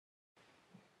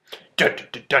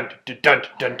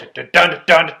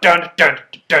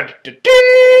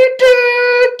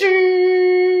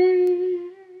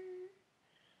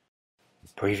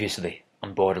Previously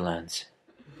on Borderlands.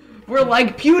 We're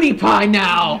like PewDiePie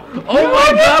now! Oh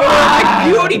my god,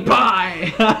 we're like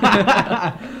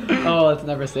PewDiePie! Oh, let's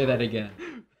never say that again.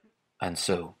 And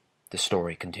so, the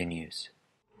story continues.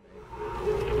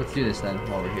 Let's do this then,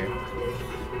 while we're here.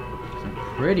 I'm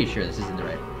pretty sure this isn't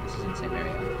the same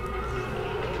area.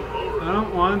 I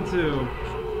don't want to.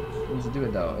 Let's do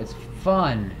it though, it's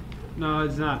fun! No,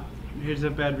 it's not. Here's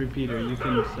a bad repeater, you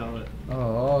can sell it.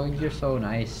 Oh, you're so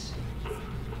nice.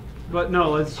 But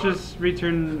no, let's just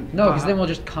return... No, because then we'll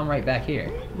just come right back here.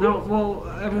 No, well,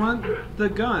 I want the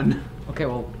gun. Okay,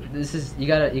 well, this is... You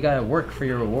gotta work for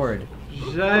your reward.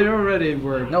 I already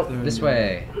worked. Nope, this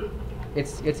way.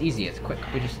 It's easy, it's quick.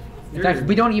 We just... In fact,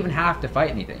 we don't even have to fight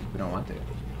anything. We don't want to.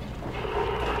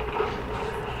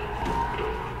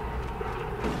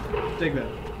 Take that.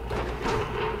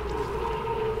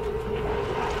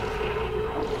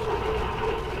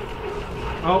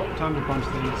 Oh, time to punch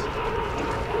things.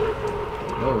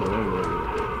 Whoa, whoa, whoa.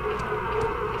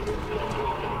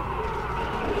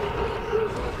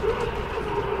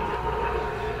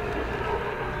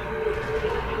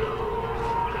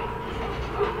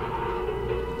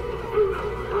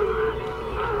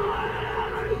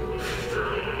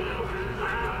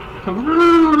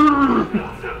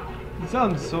 It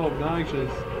sounds so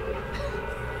obnoxious.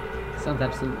 Sounds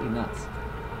absolutely nuts.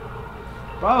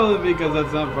 Probably because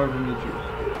that's not far from the truth.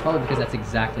 Probably because that's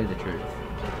exactly the truth.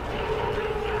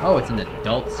 Oh, it's an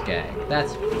adult skag.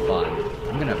 That's fun.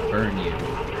 I'm gonna burn you.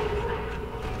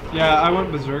 Yeah, I went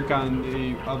berserk on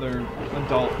the other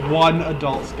one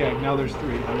adult skag. Now there's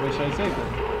 3. I wish I saved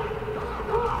them.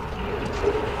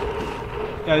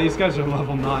 Yeah, these guys are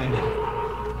level 9.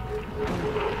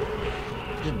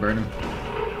 Just burn him.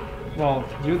 Well,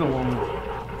 you're the one with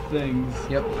things.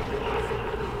 Yep.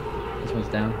 This one's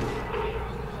down.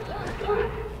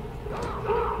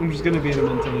 I'm just gonna beat him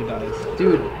until he dies.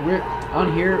 Dude, we're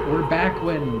on here. We're back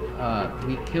when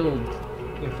we killed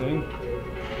The thing?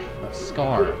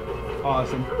 Scar.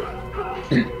 Awesome.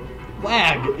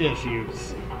 Lag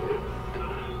issues.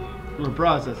 We're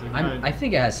processing. Right? I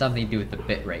think it has something to do with the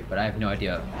bit rate, but I have no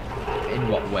idea in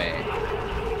what way.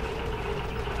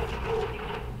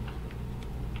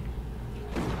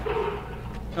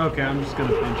 Okay, I'm just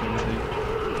gonna punch him, I think.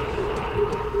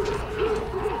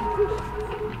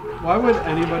 Why would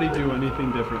anybody do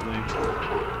anything differently?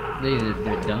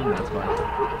 They're dumb, that's why.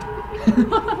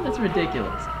 That's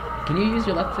ridiculous. Can you use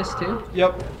your left fist too?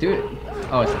 Yep. Do it.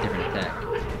 Oh, it's a different attack.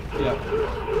 Yep.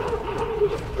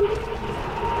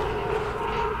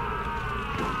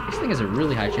 This thing has a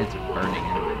really high chance of burning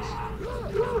anyways.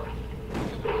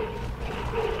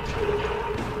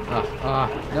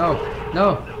 No,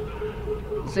 no!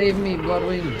 Save me,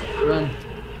 Bloodwing! Run.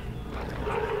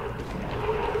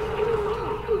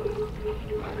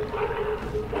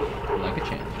 Like a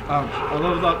champ. Ouch. I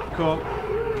leveled up. Cool.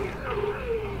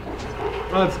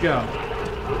 Let's go.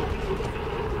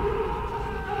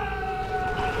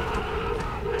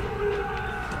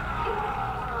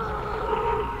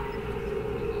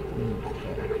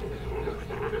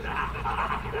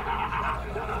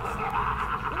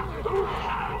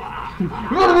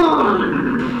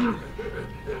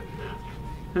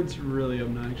 That's really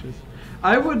obnoxious.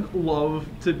 I would love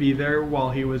to be there while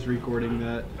he was recording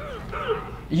that.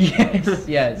 Yes,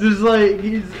 yes. Just like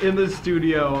he's in the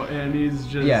studio and he's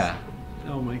just... Yeah.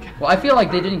 Oh my god. Well, I feel like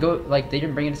they didn't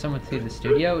bring in someone to the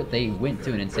studio. They went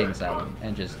to an insane asylum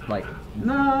and just like...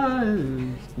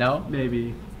 No?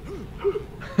 Maybe.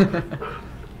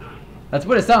 That's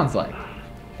what it sounds like.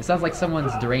 It sounds like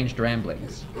someone's deranged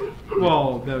ramblings.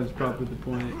 Well, that was probably the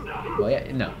point. Well,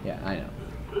 yeah, no, yeah, I know.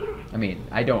 I mean,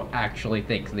 I don't actually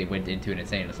think they went into an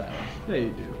insane asylum. Yeah,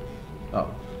 you do.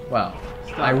 Oh, well,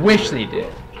 Stop. I wish they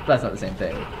did. But that's not the same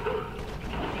thing.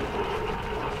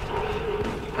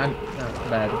 I'm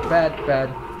bad.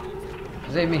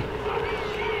 Save me.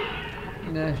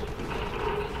 Nah.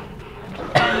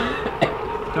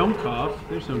 Don't cough.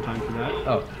 There's no time for that.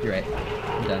 Oh, you're right.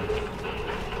 I'm done.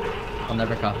 I'll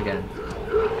never cough again.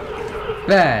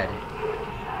 Bad.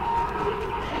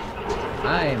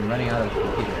 I'm running out of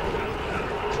computer.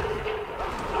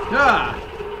 Ah!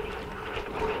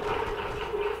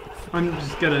 I'm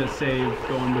just gonna save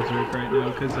going berserk right now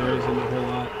because there isn't a whole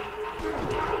lot.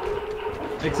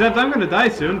 Except I'm gonna die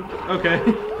soon. Okay.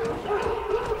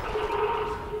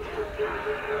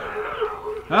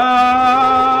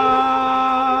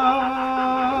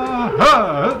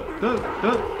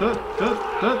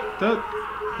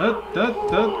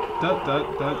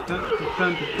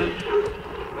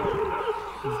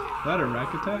 Is that a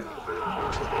rack attack?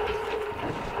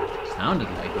 Sounded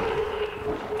like it.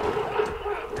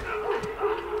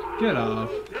 Get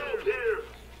off.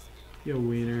 You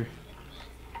wiener.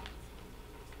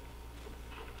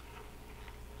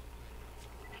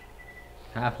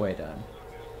 Halfway done.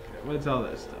 What's all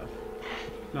this stuff?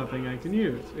 Nothing I can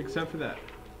use, except for that.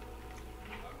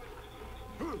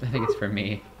 I think it's for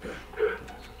me.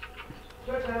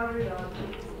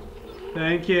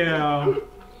 Thank you.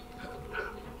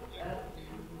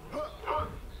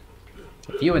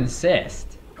 If you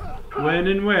insist. When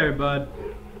and where, bud?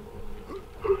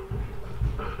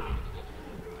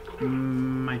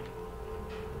 Mike.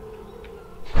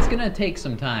 It's gonna take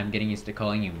some time getting used to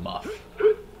calling you Muff.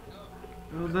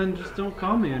 Well, then just don't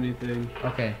call me anything.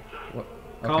 Okay.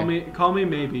 Call me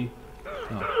maybe.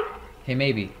 Oh. Hey,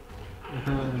 maybe.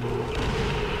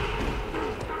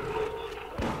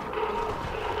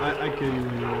 I kill you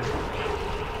anyway.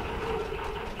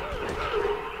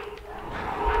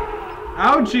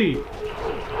 Ouchie!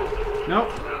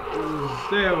 Nope.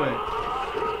 Stay away.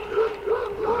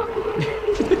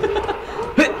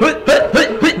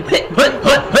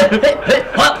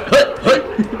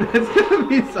 That's gonna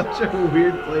be such a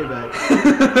weird playback.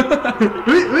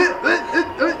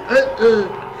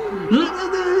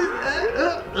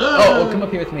 Oh, come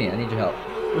up here with me. I need your help.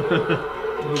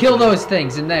 Kill those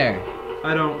things in there.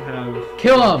 I don't have.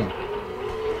 Kill them.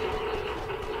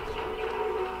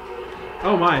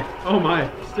 Oh my. Oh my.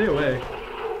 Stay away.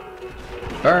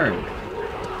 Burn.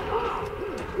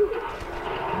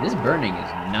 This burning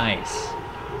is nice.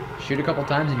 Shoot a couple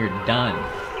times and you're done.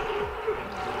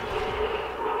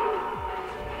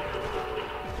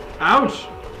 Ouch!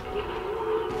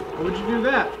 Why would you do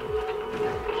that?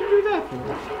 What'd you do that for?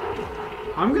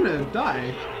 I'm gonna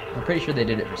die. I'm pretty sure they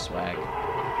did it for swag.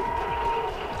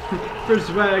 For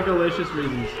swagalicious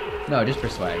reasons. No, just for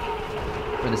swag.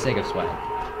 For the sake of swag.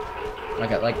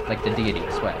 Like the deity,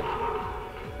 swag.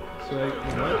 Swag,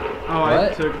 what? Oh,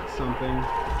 What? I took something.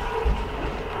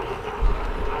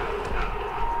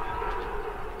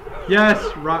 Yes,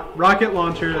 rocket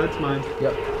launcher, that's mine.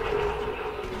 Yep.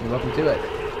 You're welcome to it.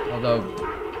 Although,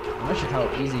 I'm not sure how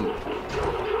easy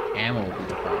ammo will be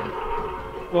to find.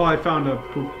 Well, I found a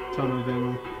poop ton of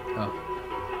ammo. Oh.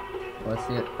 What's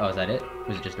the... Oh, is that it?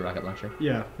 Was it just a rocket launcher?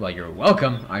 Yeah. Well, you're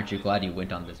welcome. Aren't you glad you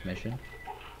went on this mission?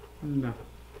 No.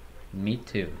 Me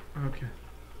too. Okay.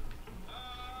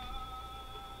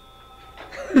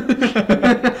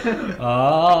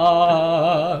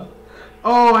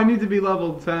 Oh, I need to be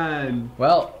level 10.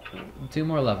 Well, 2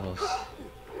 more levels.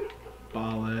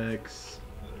 Bollocks.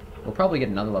 We'll probably get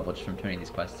another level just from turning these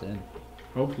quests in.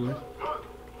 Hopefully.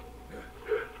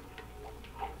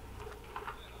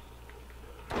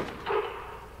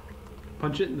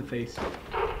 Punch it in the face.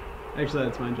 Actually,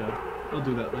 that's my job. I'll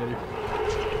do that later.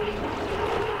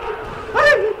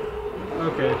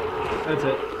 Okay, that's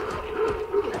it.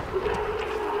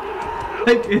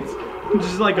 Like, it's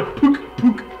just like a pook,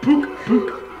 pook, pook, pook.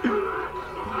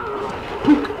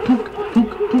 Pook, pook, pook,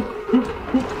 pook, pook,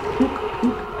 pook, pook, pook, pook, pook,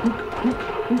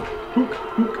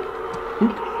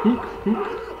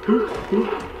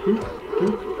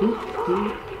 pook, pook, pook.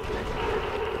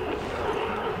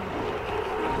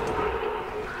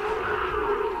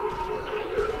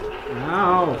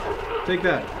 Ow! Take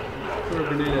that. Throw a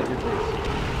grenade at your face.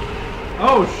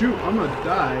 Oh shoot! I'm gonna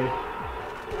die.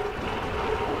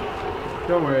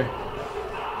 Don't worry.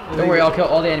 Don't worry, I'll kill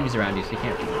all the enemies around you so you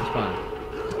can't respawn.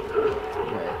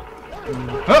 Right.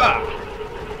 Ha!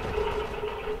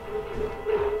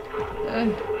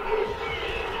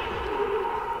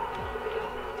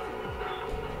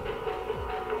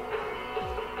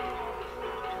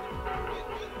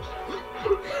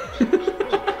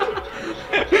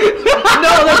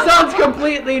 No, that sounds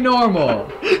completely normal.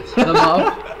 The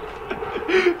muff.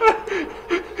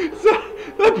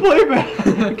 The playback.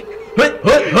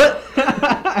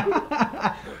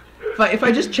 If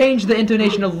I just change the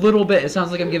intonation a little bit, it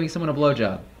sounds like I'm giving someone a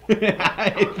blowjob.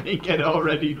 I think it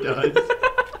already does.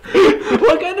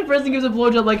 What kind of person gives a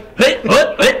blowjob like?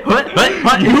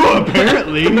 You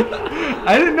apparently.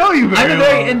 I didn't know you very I'm a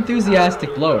well. very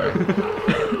enthusiastic blower.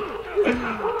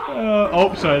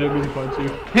 Oh, sorry, I didn't mean to punch you.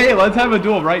 Hey, let's have a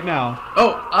duel right now.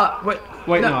 Oh, wait.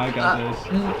 Wait, no, I got this.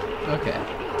 Okay.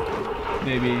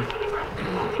 Maybe.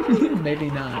 Maybe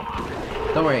not.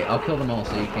 Don't worry, I'll kill them all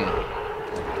so you can't.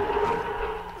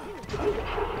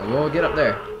 We'll get up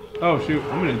there. Oh shoot,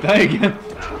 I'm gonna die again.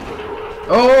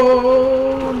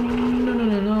 Oh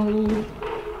no!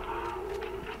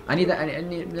 I need that. I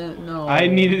need that. No. I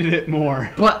needed it more.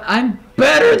 But I'm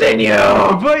better than you.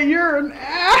 But you're an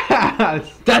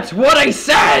ass. That's what I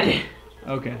said.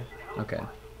 Okay. Okay.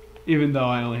 Even though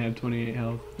I only have 28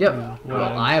 health. Yep. Yeah,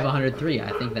 Well, I have 103.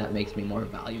 I think that makes me more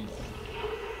valuable.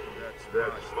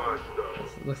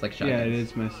 Looks like shotguns. Yeah, it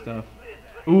is my stuff.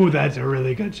 Ooh, that's a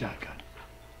really good shotgun.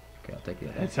 Okay, I'll take the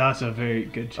other. It's also a very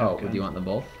good shotgun. Oh, do you want them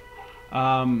both?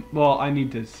 Well, I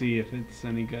need to see if it's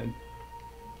any good.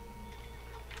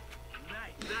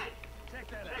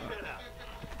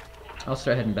 I'll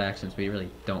start heading back since we really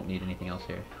don't need anything else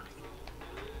here.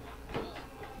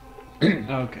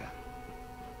 Okay.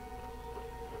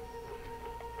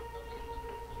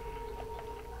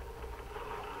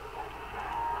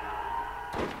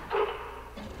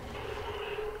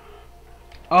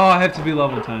 Oh, I have to be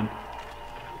level 10.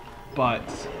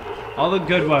 But all the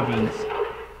good weapons.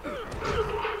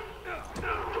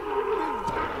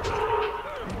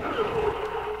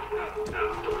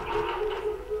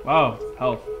 Wow,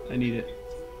 health. I need it.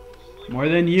 More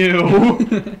than you.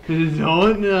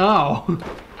 Don't know.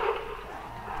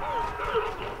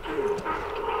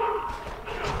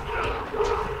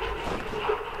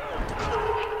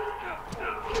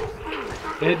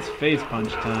 It's face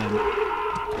punch time.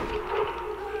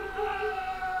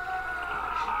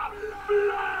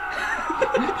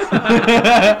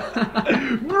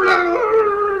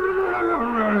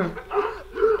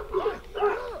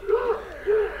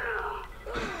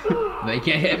 No, you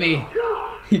can't hit me.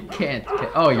 You can't.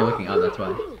 Oh, you're looking. Oh, that's why.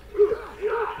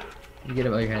 You get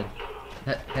above your head.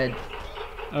 Head.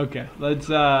 Okay, let's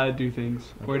do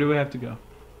things. Where do we have to go?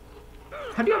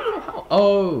 How do you have no health?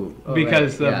 Oh,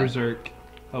 because right, the berserk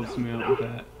helps me out with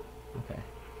that. Okay.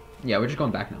 Yeah, we're just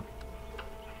going back now.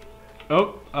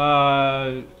 Oh,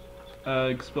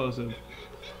 explosive.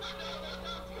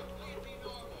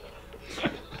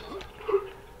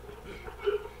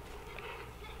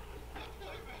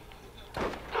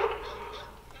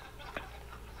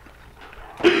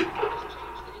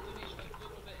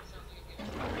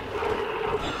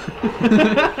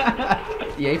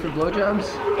 Yay for blowjobs?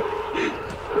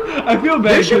 I feel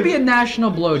bad. There should be a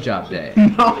national blowjob day.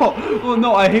 No, well,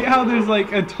 no. I hate how there's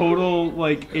like a total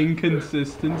like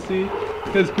inconsistency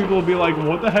because people will be like,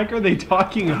 "What the heck are they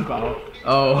talking about?"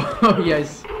 Oh,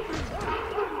 yes.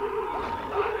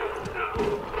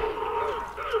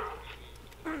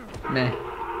 Meh.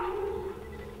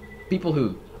 People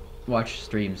who watch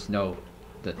streams know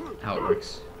how it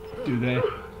works. Do they?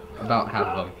 About half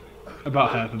of them.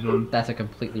 About half of them. That's a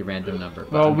completely random number.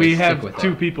 But Well, we stick have with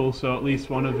two it. people, so at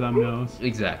least one of them knows.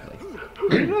 Exactly.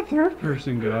 Where did the third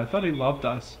person go? I thought he loved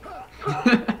us.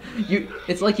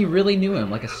 It's like you really knew him,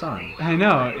 like a son. I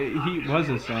know, he was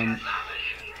a son.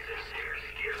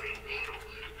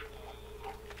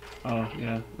 Oh,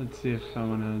 yeah. Let's see if I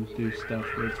want to do stuff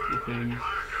with the things.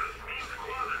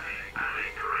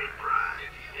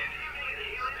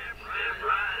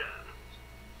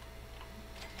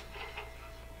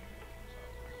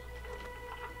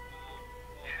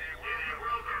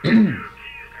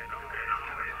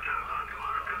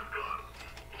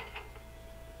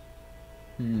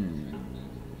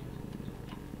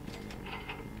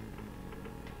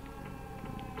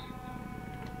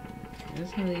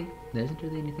 There isn't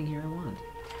really anything here I want.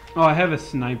 Oh, I have a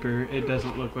sniper. It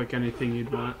doesn't look like anything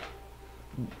you'd want.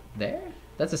 There?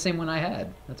 That's the same one I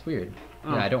had. That's weird.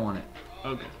 Oh. Yeah, I don't want it.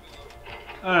 Okay.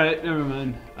 Alright, never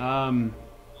mind. 'Cause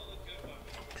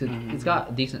it's got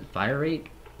a decent fire rate,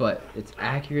 but its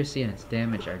accuracy and its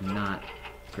damage are not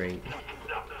great.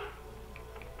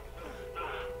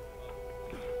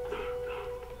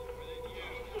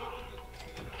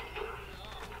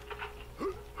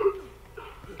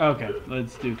 Okay,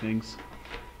 let's do things.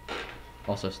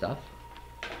 Also stuff.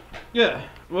 Yeah,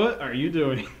 what are you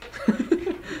doing?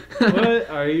 What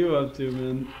are you up to,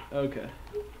 man? Okay.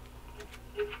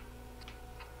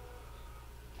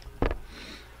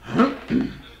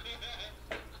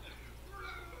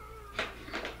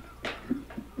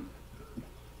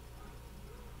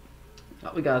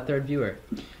 Oh, we got a third viewer.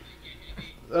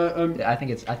 I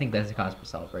think that's a cause for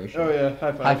celebration. Oh yeah,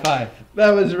 high five. High five. That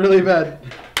was really bad.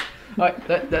 All right,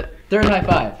 that third high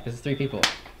five because it's 3 people.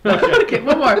 Okay,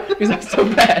 one more because I'm so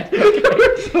bad.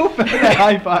 Okay. So bad at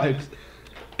high fives.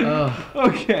 Oh.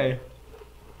 Okay.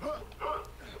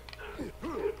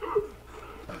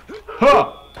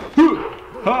 Ha!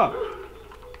 Ha!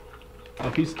 Oh,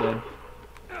 he's dead.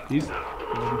 He's dead.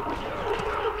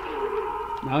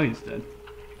 Now he's dead.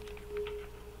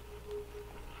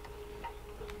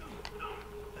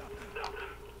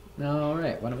 All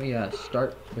right, why don't we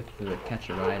start with the catch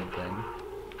a ride thing?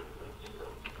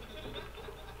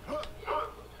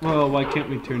 Well, why can't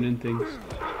we turn in things?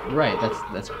 Right,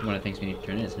 that's one of the things we need to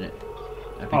turn in, isn't it?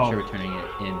 I'm pretty sure we're turning it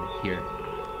in here.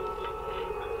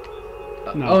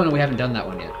 No. Oh no, we haven't done that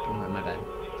one yet. Oh, my bad.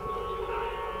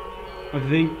 I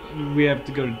think we have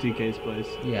to go to TK's place.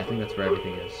 Yeah, I think that's where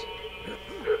everything is.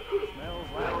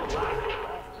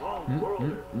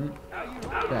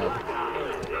 Bad.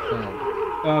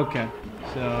 Okay,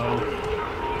 so...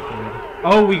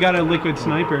 Oh, we got a liquid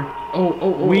sniper.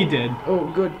 Oh. We did. Oh,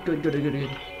 good.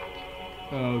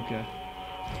 Okay.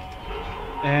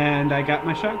 And I got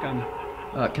my shotgun.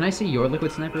 Can I see your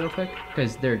liquid sniper real quick?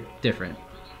 Because they're different.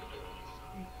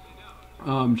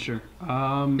 Sure.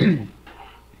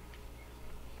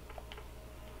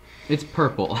 It's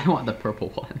purple. I want the purple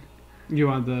one. You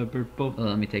want the purple?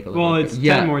 Let me take a look. Well, it's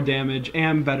 10 more damage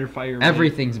and better fire rate.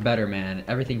 Everything's better, man.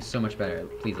 Everything's so much better.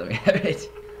 Please let me have it.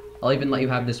 I'll even let you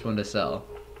have this one to sell.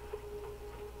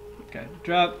 Okay,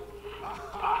 drop.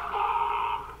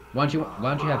 Why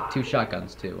don't you have 2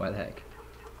 shotguns too? Why the heck?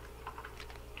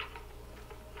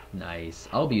 Nice.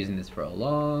 I'll be using this for a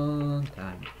long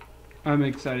time. I'm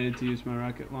excited to use my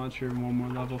rocket launcher 1 more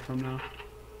level from now.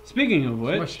 Speaking of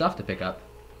which... More stuff to pick up.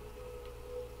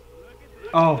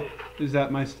 Oh, is that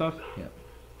my stuff? Yeah.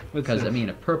 Because, I mean,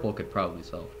 a purple could probably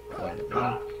sell quite a bit.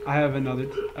 I have another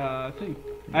thing.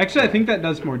 Actually, I think that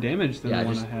does more damage than the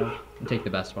one I have. Take the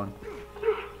best one.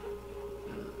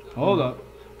 Hold up.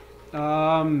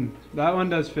 That one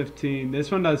does 15.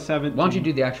 This one does 17. Why don't you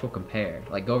do the actual compare?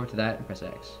 Like, go over to that and press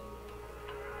X.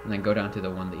 And then go down to the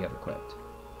one that you have equipped.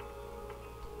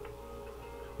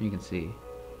 You can see.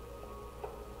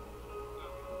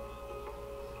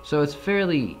 So it's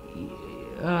fairly...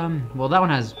 well, that one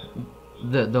has...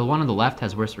 The one on the left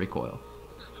has worse recoil.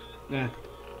 Yeah.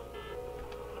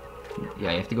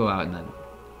 Yeah, you have to go out and then...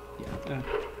 Yeah.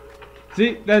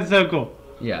 See? That's so cool.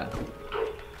 Yeah.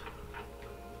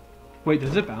 Wait,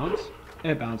 does it bounce?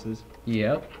 It bounces.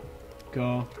 Yep.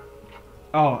 Go.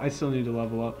 Oh, I still need to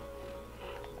level up.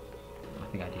 I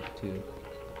think I do too.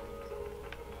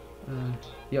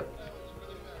 Yep.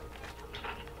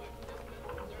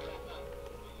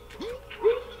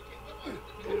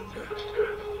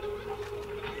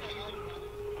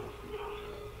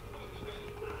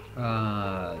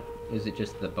 Is it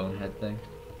just the bonehead thing?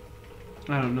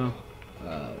 I don't know.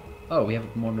 Oh, we have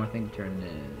one more thing to turn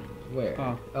in. Where?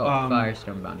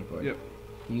 Firestone bounty board. Yep.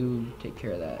 You take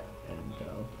care of that, and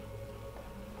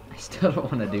I still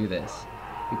don't want to do this.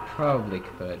 We probably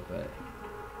could, but...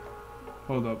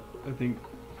 Hold up. I think...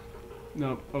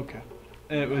 No, okay.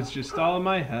 It was just all in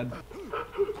my head.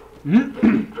 Where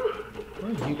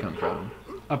did you come from?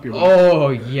 Up your way. Oh,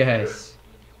 yes!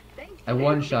 I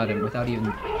one-shot him without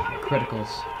even criticals.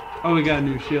 Oh, we got a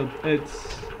new shield.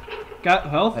 It's got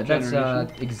health That's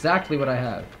generation. exactly what I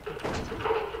have.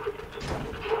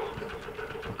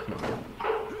 Oh, come on.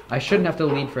 I shouldn't have to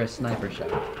lean for a sniper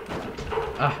shot.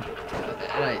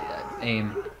 And I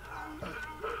aim.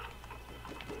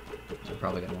 I'm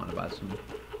probably gonna want to buy some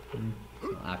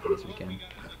after this weekend.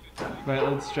 Right,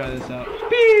 let's try this out.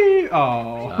 Beep!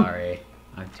 Oh. Sorry,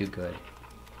 I'm too good.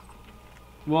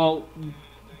 Well,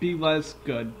 be less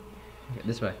good. Okay,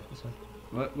 this way.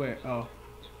 What? Where? Oh.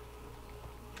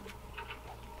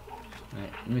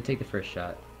 Alright, let me take the first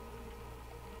shot.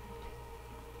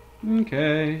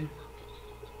 Okay.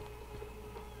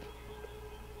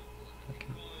 I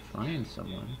can find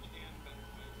someone.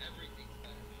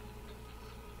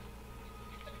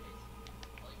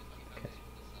 Okay.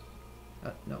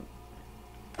 No.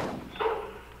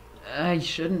 I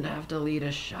shouldn't have to lead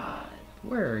a shot.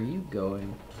 Where are you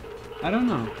going? I don't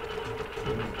know.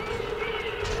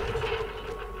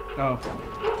 Oh.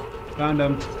 Found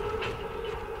him.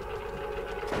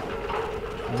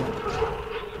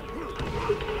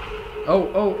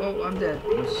 Oh, I'm dead.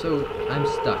 I'm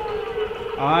stuck.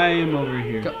 I am over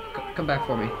here. Come back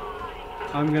for me.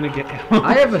 I'm gonna get...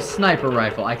 I have a sniper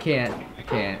rifle. I can't.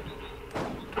 Okay.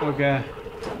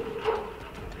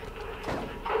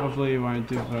 Hopefully you aren't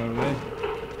too far away.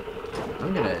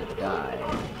 I'm gonna die.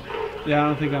 Yeah, I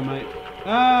don't think I might.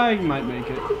 I might make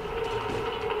it.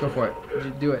 Go for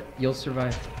it. Do it. You'll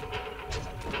survive.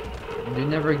 Do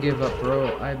never give up,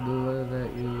 bro. I believe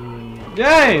that you...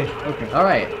 Yay! Okay.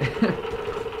 Alright.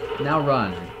 Now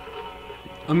run.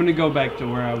 I'm gonna go back to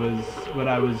where I was, what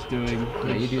I was doing.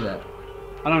 Yeah, you do that.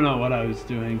 I don't know what I was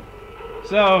doing.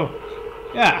 So,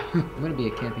 yeah. I'm gonna be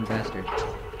a camping bastard.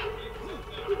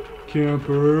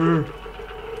 Camper.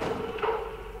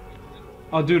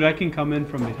 Oh, dude, I can come in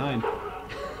from behind.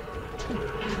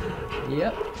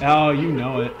 Yep. Oh, you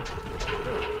know it.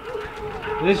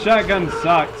 This shotgun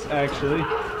sucks, actually.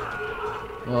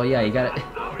 Well, yeah, you got it.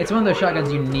 It's one of those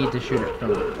shotguns you need to shoot it from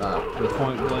With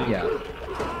point blank. Yeah.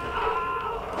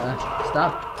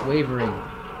 Stop wavering.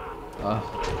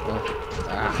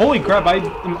 Holy crap, I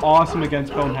am awesome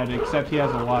against Bonehead, except he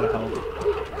has a lot of health.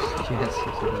 Yes.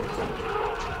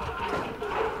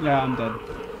 Yeah, I'm dead.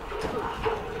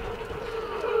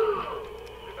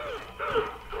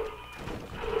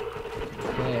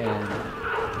 And...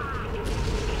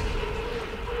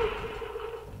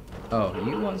 Oh,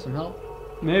 you want some help?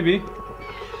 Maybe.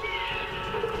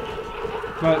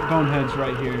 But Bonehead's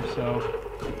right here, so...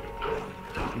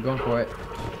 I'm going for it.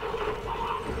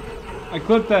 I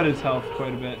clipped at his health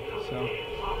quite a bit, so...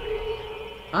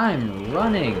 I'm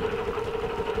running!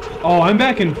 Oh, I'm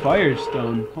back in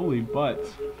Firestone. Holy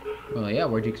butts. Well, yeah,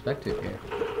 where'd you expect to appear?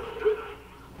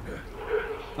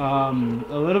 A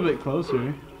little bit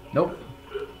closer. Nope.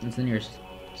 It's in your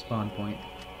spawn point.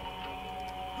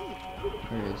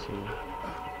 Where is he?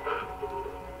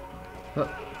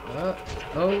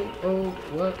 Oh,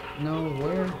 what? No,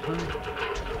 where? Huh?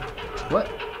 What?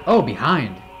 Oh,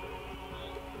 behind!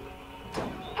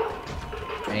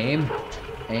 Aim.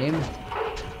 Aim.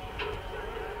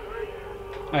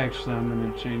 Actually, I'm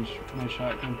gonna change my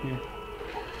shotgun here.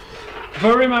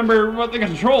 But remember what the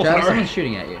controls Travis, are. someone's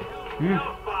shooting at you.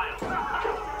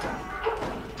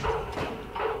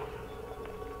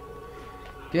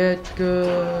 Get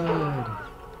good!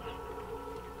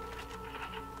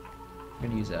 I'm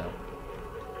gonna use a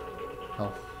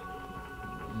health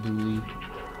dually.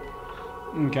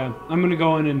 Okay, I'm gonna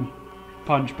go in and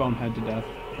punch Bonehead to death.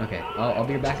 Okay, I'll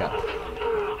be your backup.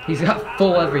 He's got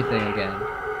full everything again.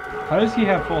 How does he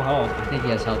have full health? I think he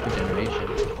has health regeneration.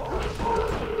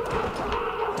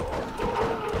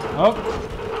 Oh!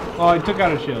 Oh, I took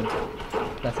out a shield.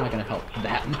 That's not gonna help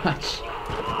that much.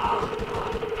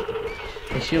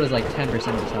 His shield is like 10%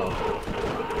 of his health.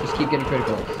 Just keep getting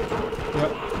criticals.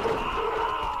 Yep.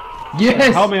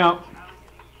 Yes! Help me out.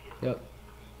 Yep.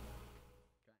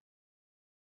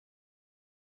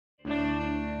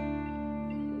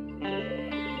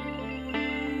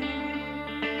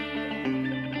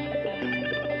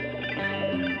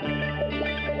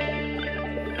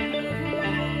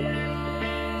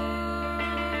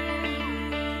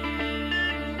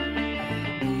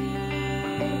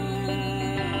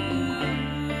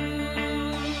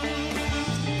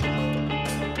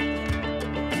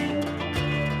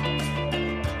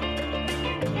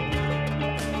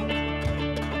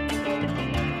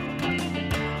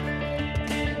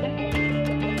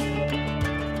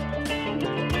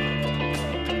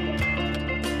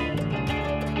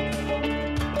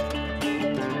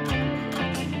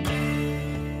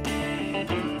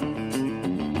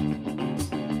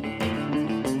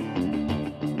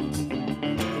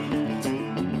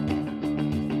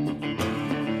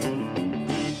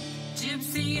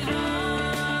 Gypsy Heart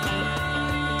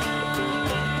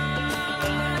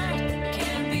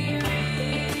can be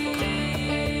real.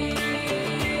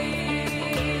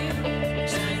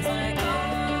 Shines like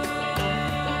gold.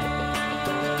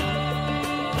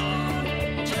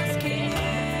 Just can't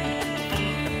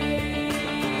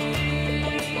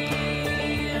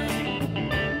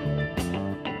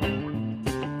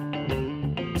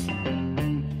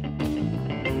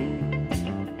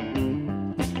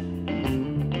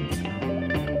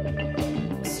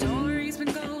Stories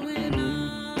been going all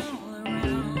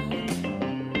around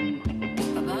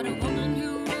about a woman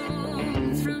who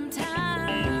roams from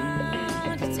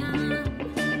town to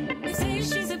town. They say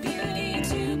she's a beauty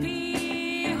to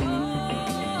behold,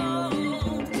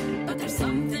 but there's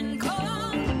something